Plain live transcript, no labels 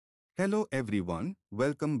Hello everyone,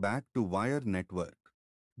 welcome back to Wire Network.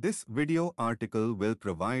 This video article will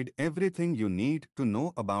provide everything you need to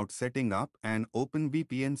know about setting up an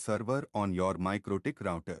OpenVPN server on your MikroTik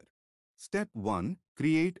router. Step 1.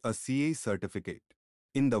 Create a CA certificate.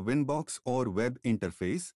 In the Winbox or web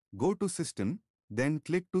interface, go to System, then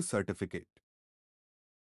click to Certificate.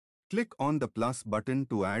 Click on the plus button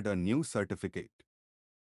to add a new certificate.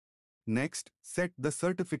 Next, set the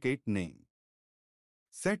certificate name.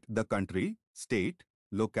 Set the country, state,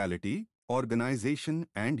 locality, organization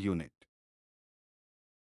and unit.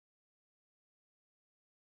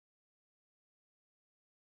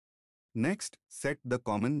 Next, set the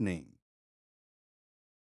common name.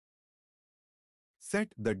 Set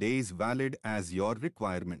the days valid as your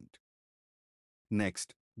requirement.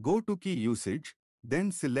 Next, go to key usage,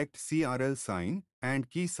 then select CRL sign and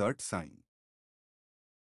key cert sign.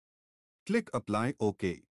 Click Apply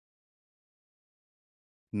OK.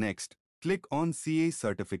 Next, click on CA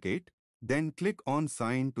certificate, then click on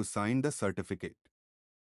Sign to sign the certificate.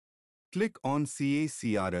 Click on CA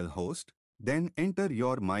CRL host, then enter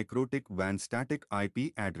your MikroTik WAN static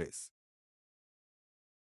IP address.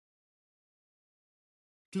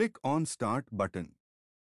 Click on Start button.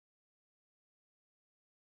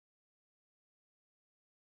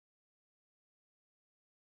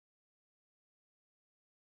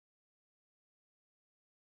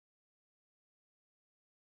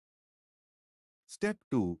 Step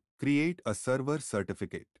 2. Create a server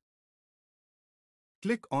certificate.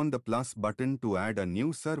 Click on the plus button to add a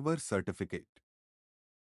new server certificate.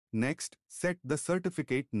 Next, set the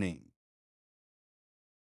certificate name.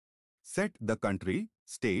 Set the country,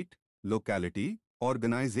 state, locality,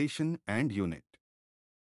 organization and unit.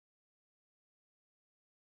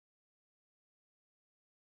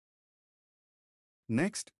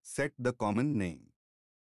 Next, set the common name.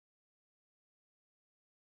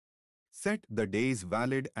 Set the days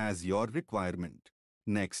valid as your requirement.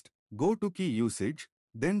 Next, go to key usage,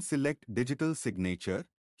 then select digital signature,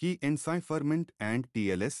 key encipherment and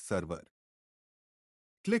TLS server.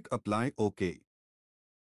 Click Apply OK.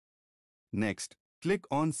 Next, click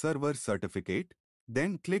on Server Certificate,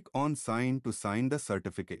 then click on Sign to sign the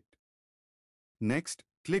certificate. Next,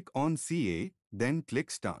 click on CA, then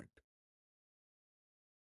click Start.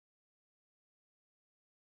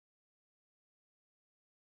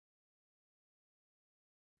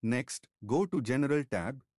 Next, go to General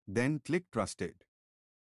tab, then click Trusted.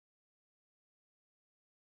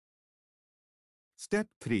 Step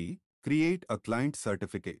 3. Create a client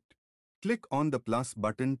certificate. Click on the plus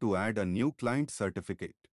button to add a new client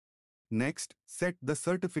certificate. Next, set the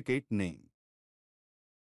certificate name.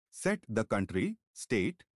 Set the country,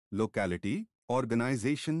 state, locality,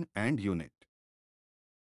 organization and unit.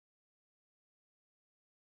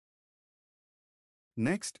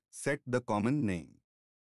 Next, set the common name.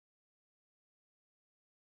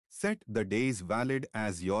 Set the days valid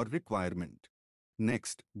as your requirement.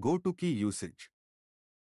 Next, go to key usage.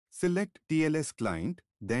 Select TLS client,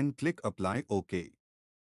 then click Apply OK.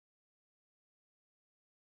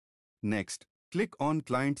 Next, click on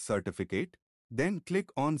Client Certificate, then click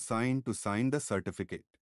on Sign to sign the certificate.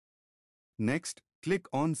 Next, click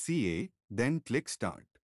on CA, then click Start.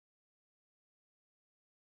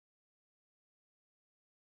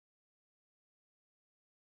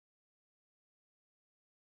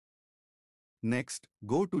 Next,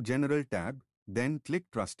 go to General tab, then click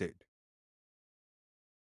Trusted.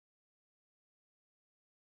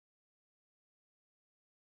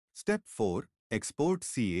 Step 4. Export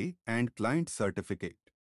CA and Client Certificate.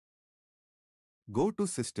 Go to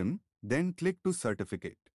System, then click to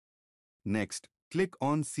Certificate. Next, click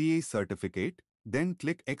on CA Certificate, then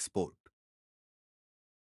click Export.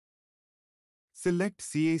 Select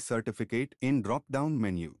CA Certificate in drop-down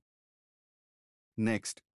menu.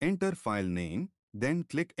 Next, enter file name, then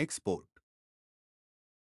click Export.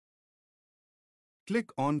 Click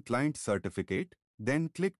on Client Certificate, then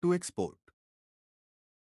click to Export.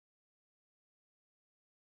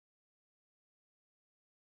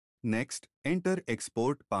 Next, enter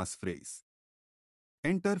Export passphrase.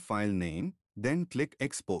 Enter file name, then click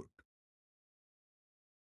Export.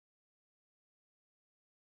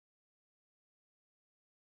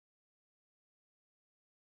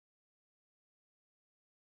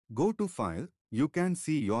 Go to File, you can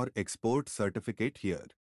see your export certificate here.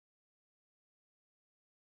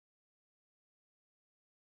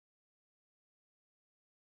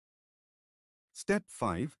 Step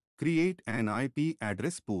 5. Create an IP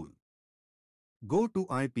address pool. Go to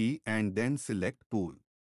IP and then select Pool.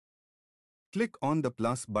 Click on the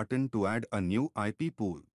plus button to add a new IP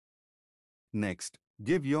pool. Next,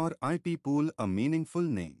 give your IP pool a meaningful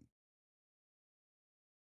name.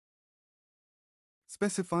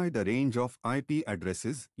 specify the range of IP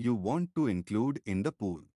addresses you want to include in the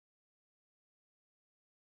pool.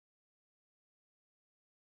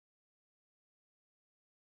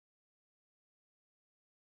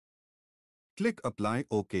 Click Apply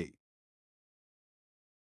OK.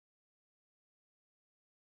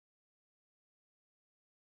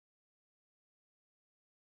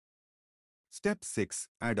 Step 6.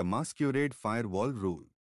 Add a masquerade firewall rule.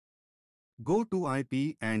 Go to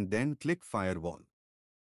IP and then click Firewall.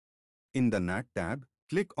 In the NAT tab,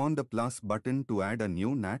 click on the plus button to add a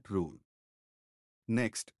new NAT rule.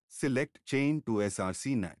 Next, select Chain to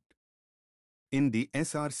SRC NAT. In the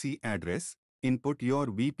SRC address, input your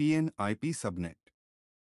VPN IP subnet.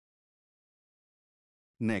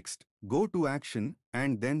 Next, go to Action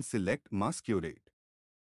and then select Masquerade.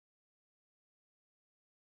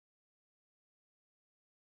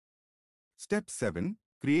 Step 7.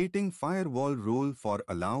 Creating firewall rule for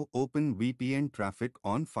allow OpenVPN traffic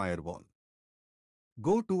on firewall.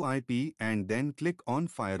 Go to IP and then click on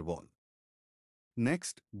Firewall.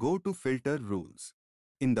 Next, go to Filter Rules.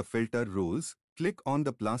 In the Filter Rules, click on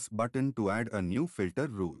the plus button to add a new filter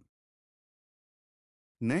rule.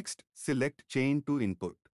 Next, select Chain to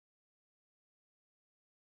Input.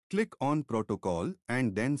 Click on Protocol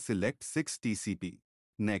and then select 6TCP.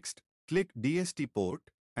 Next, click DST port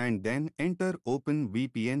and then enter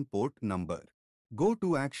OpenVPN port number. Go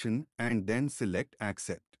to Action and then select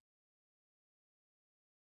Accept.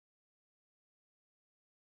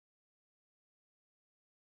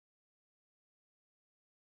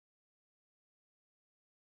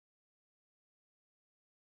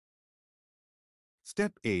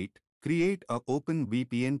 Step 8. Create a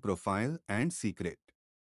OpenVPN profile and secret.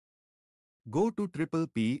 Go to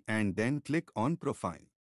P and then click on Profile.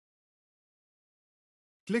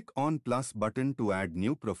 Click on plus button to add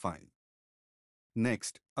new profile.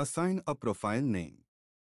 Next, assign a profile name.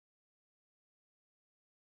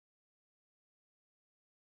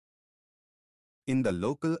 In the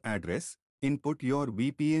local address, input your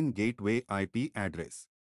VPN gateway IP address.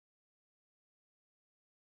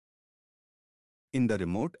 In the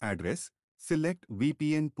remote address, select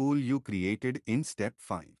VPN pool you created in Step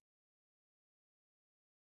 5.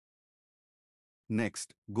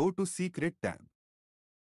 Next, go to Secret tab.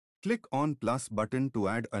 Click on plus button to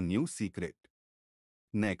add a new secret.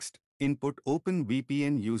 Next, input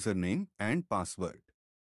OpenVPN username and password.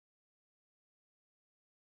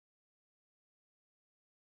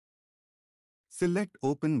 Select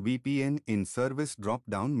OpenVPN in Service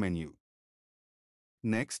drop-down menu.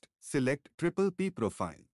 Next, select P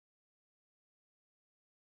profile.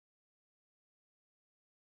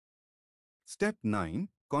 Step 9.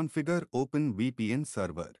 Configure OpenVPN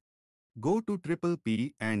server. Go to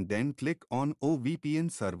P and then click on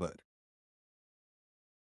OVPN server.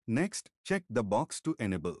 Next, check the box to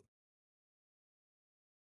enable.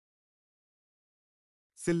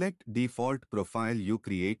 Select default profile you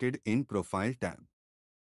created in Profile tab.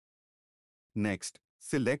 Next,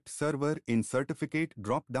 select Server in Certificate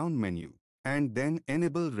drop-down menu and then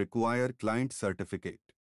enable Require Client Certificate.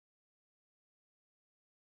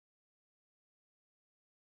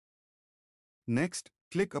 Next,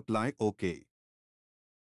 click Apply OK.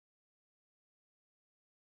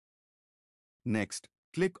 Next,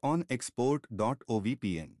 click on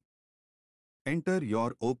Export.ovpn. Enter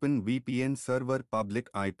your OpenVPN server public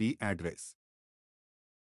IP address.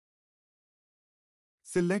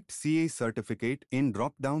 Select CA certificate in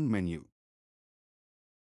drop-down menu.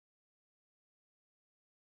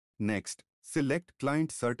 Next, select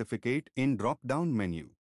Client Certificate in drop-down menu.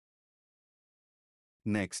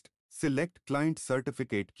 Next, select Client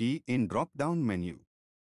Certificate key in drop-down menu.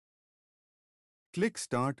 Click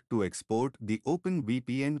Start to export the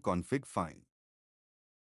OpenVPN config file.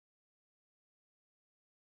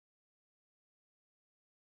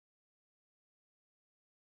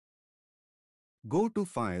 Go to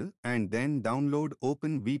File and then download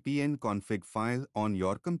OpenVPN config file on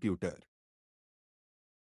your computer.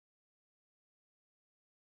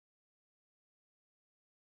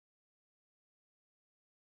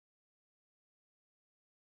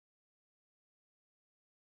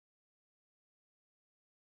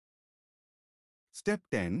 Step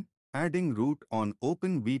 10. Adding root on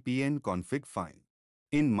OpenVPN config file.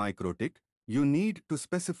 In MikroTik, you need to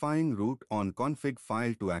specifying root on config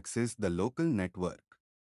file to access the local network.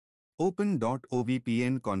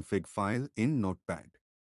 Open.ovpn config file in Notepad.